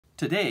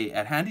Today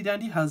at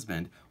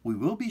Handy.Dandy.Husband, we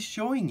will be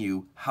showing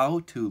you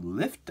how to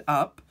lift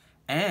up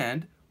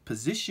and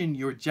position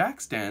your jack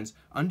stands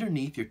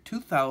underneath your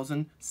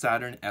 2000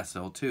 Saturn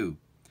SL2.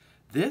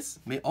 This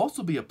may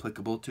also be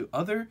applicable to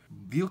other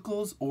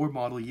vehicles or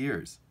model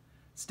years.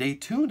 Stay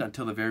tuned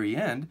until the very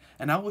end,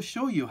 and I will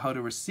show you how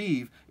to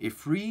receive a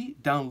free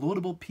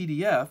downloadable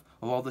PDF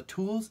of all the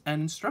tools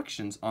and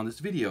instructions on this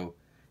video.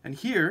 And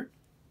here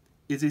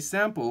is a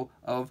sample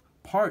of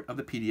part of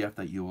the PDF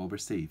that you will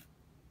receive.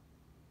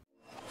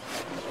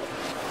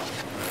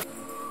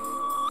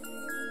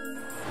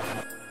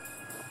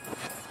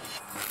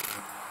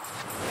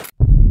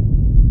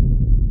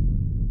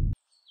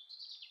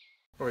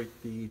 Alright,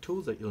 the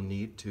tools that you'll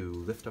need to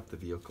lift up the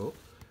vehicle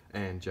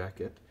and jack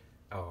it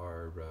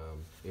are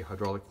a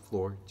hydraulic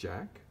floor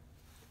jack,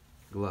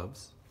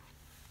 gloves,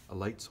 a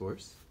light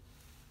source,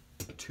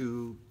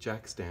 2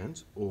 jack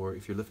stands, or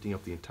if you're lifting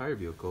up the entire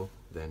vehicle,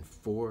 then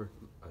 4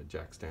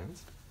 jack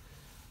stands,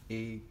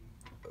 a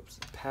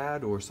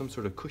pad or some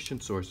sort of cushion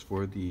source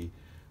for the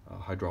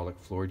hydraulic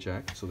floor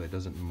jack so that it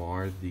doesn't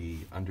mar the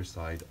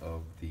underside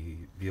of the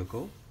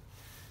vehicle.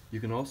 You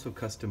can also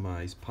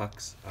customize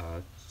pucks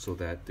so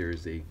that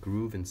there's a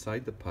groove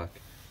inside the puck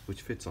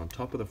which fits on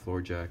top of the floor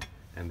jack,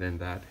 and then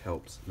that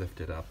helps lift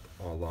it up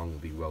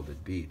along the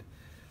welded bead.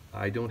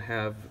 I don't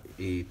have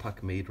a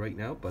puck made right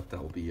now, but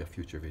that will be a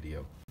future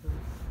video.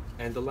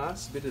 And the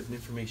last bit of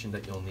information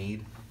that you'll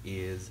need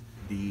is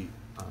the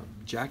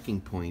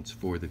jacking points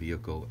for the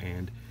vehicle,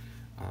 and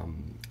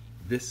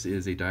this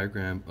is a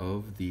diagram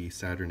of the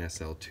Saturn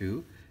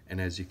SL2, and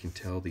as you can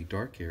tell, the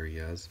dark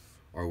areas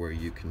are where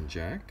you can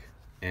jack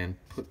and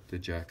put the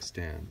jack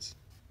stands.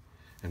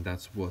 And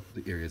that's what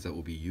the areas that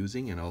we'll be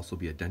using, and I'll also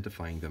be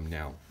identifying them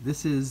now.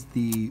 This is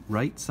the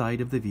right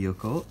side of the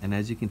vehicle, and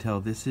as you can tell,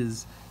 this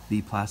is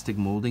the plastic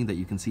molding that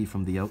you can see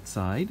from the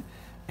outside,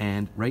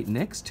 and right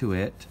next to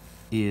it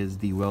is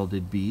the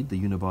welded bead, the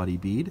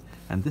unibody bead,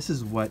 and this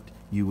is what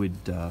you would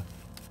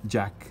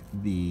jack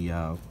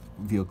the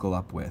vehicle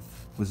up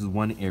with. This is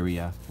one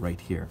area right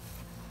here.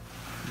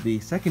 The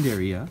second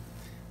area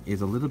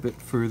is a little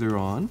bit further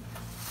on,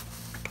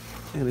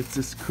 and it's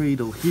this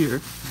cradle here,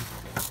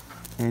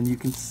 and you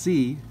can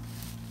see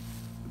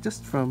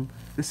just from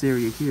this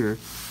area here,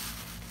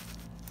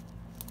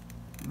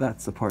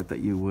 that's the part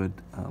that you would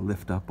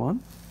lift up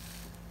on.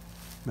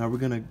 Now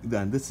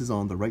this is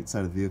on the right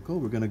side of the vehicle.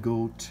 We're gonna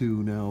go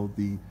to now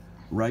the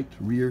right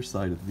rear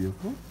side of the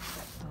vehicle.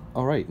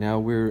 All right, now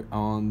we're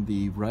on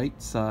the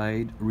right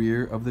side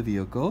rear of the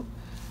vehicle,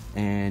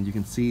 and you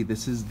can see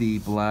this is the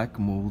black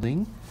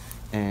molding,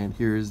 and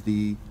here's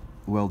the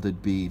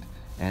welded bead,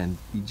 and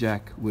the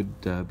jack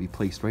would be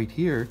placed right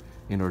here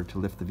in order to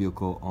lift the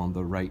vehicle on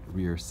the right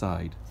rear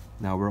side.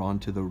 Now we're on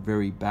to the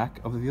very back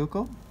of the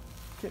vehicle.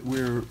 Okay,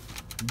 we're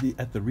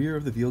at the rear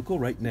of the vehicle,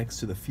 right next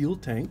to the fuel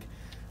tank,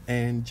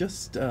 and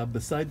just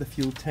beside the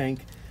fuel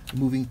tank,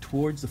 moving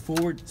towards the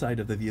forward side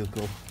of the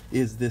vehicle,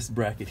 is this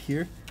bracket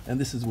here, and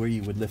this is where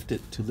you would lift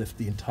it to lift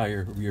the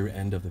entire rear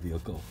end of the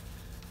vehicle.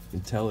 You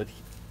can tell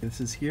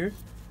this is here,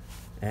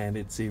 and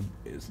it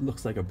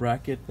looks like a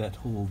bracket that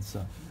holds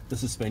the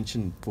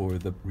suspension for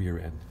the rear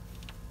end.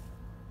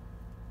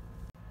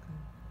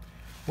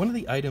 One of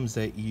the items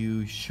that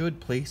you should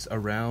place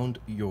around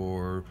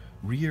your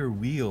rear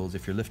wheels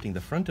if you're lifting the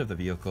front of the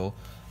vehicle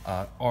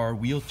are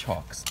wheel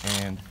chocks,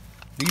 and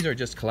these are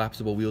just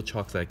collapsible wheel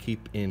chocks that I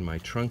keep in my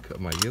trunk of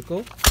my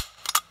vehicle.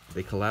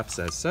 They collapse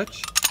as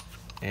such,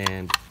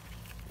 and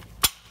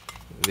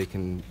they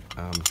can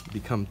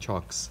become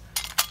chocks,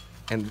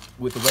 and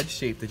with the wedge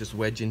shape they just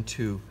wedge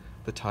into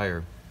the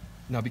tire.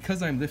 Now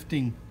because I'm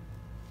lifting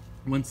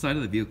one side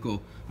of the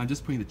vehicle, I'm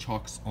just putting the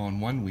chocks on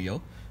one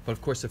wheel, but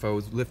of course if I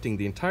was lifting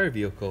the entire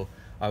vehicle,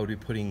 I would be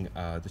putting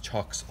the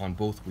chocks on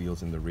both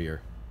wheels in the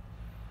rear.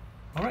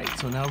 Alright,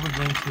 so now we're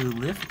going to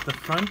lift the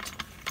front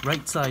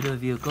right side of the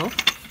vehicle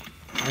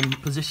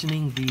and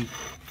positioning the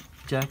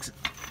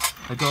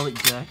hydraulic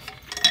jack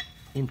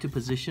into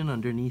position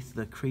underneath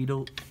the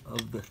cradle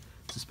of the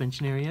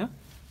suspension area.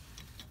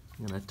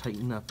 I'm going to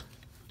tighten up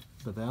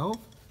the valve,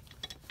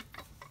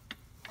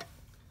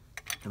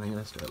 and I'm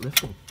going to start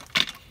lifting.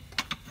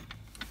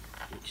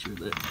 Make sure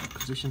that it's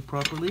positioned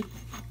properly.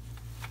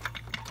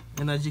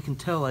 And as you can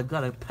tell, I've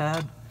got a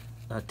pad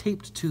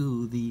taped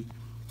to the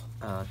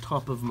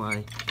top of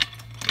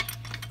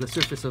the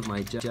surface of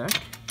my jack.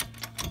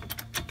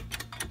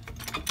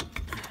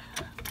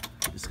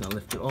 Just gonna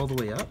lift it all the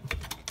way up.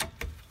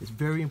 It's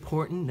very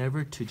important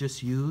never to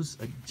just use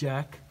a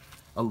jack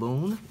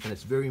alone, and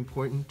it's very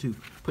important to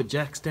put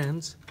jack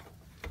stands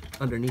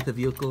underneath the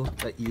vehicle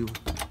that you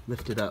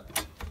lifted up.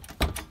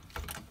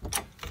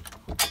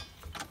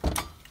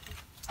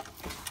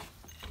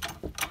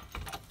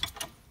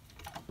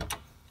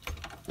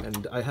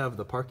 And I have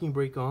the parking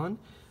brake on,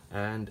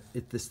 and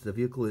the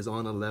vehicle is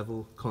on a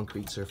level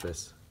concrete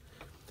surface.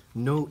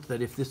 Note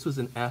that if this was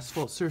an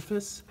asphalt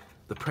surface,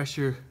 the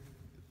pressure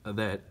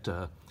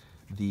that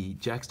the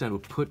jack stand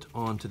would put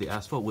onto the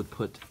asphalt would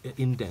put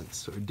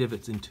indents or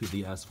divots into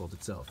the asphalt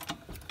itself.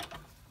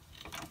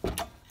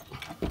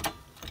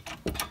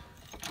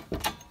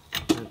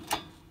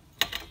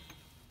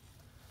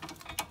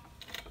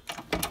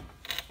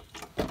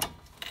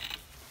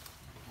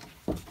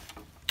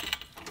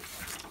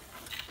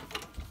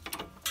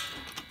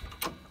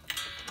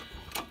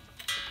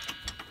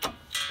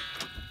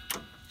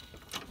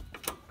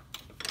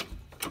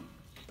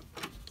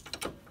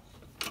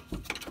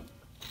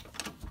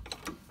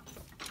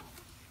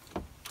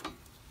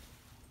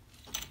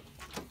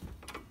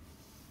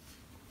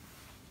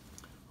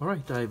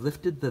 Alright, I've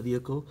lifted the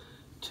vehicle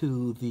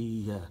to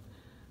the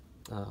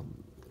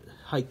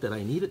height that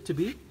I need it to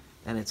be,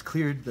 and it's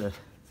cleared the,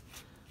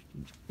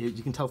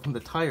 you can tell from the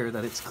tire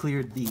that it's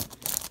cleared the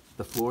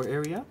floor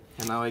area,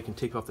 and now I can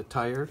take off the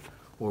tire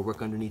or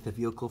work underneath the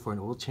vehicle for an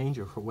oil change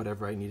or for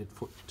whatever I needed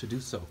to do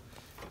so.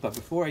 But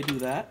before I do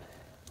that,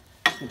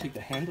 I'm going to take the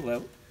handle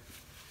out,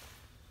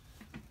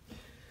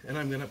 and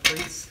I'm going to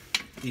place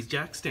these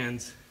jack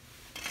stands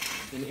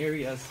in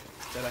areas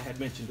that I had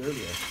mentioned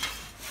earlier.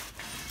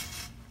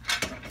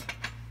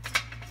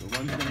 So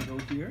one's going to go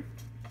here,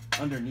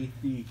 underneath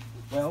the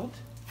weld.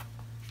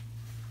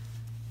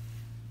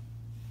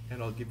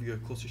 And I'll give you a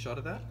closer shot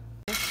of that.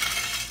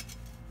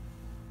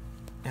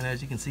 And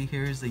as you can see,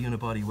 here's the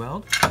unibody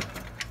weld.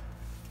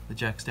 The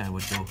jack stand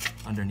would go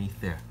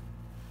underneath there.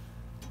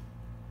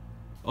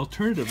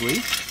 Alternatively,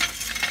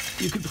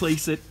 you could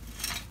place it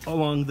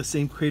along the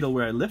same cradle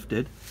where I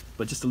lifted,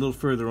 but just a little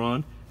further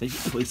on, and you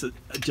can place a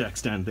jack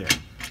stand there.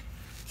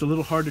 It's a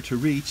little harder to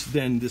reach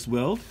than this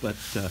weld, but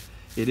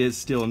it is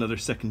still another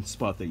second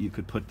spot that you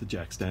could put the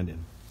jack stand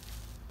in.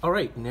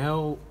 Alright,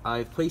 now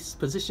I've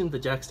positioned the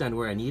jack stand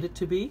where I need it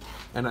to be,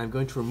 and I'm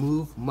going to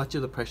remove much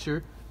of the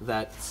pressure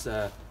that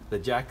the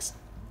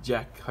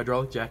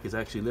hydraulic jack is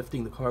actually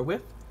lifting the car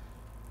with.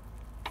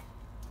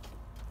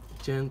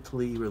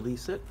 Gently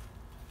release it.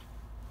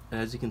 And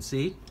as you can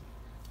see,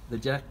 the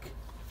jack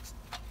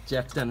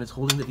stand is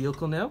holding the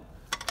vehicle now.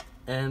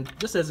 And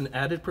just as an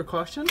added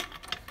precaution,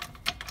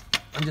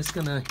 I'm just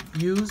going to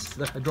use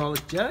the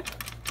hydraulic jack.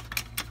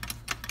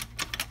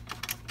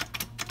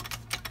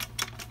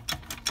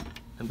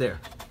 And there.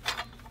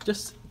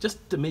 Just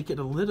to make it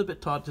a little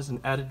bit taut, just an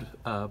added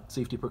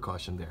safety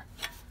precaution there.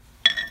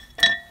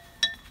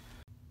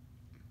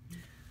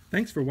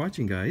 Thanks for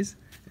watching, guys.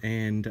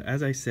 And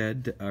as I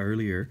said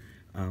earlier,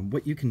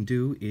 what you can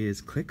do is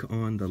click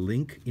on the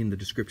link in the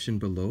description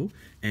below,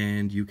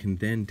 and you can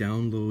then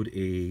download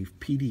a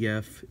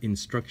PDF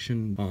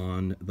instruction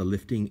on the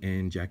lifting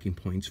and jacking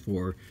points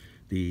for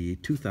the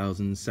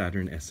 2000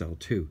 Saturn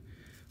SL2.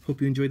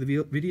 Hope you enjoyed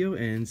the video,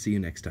 and see you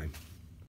next time.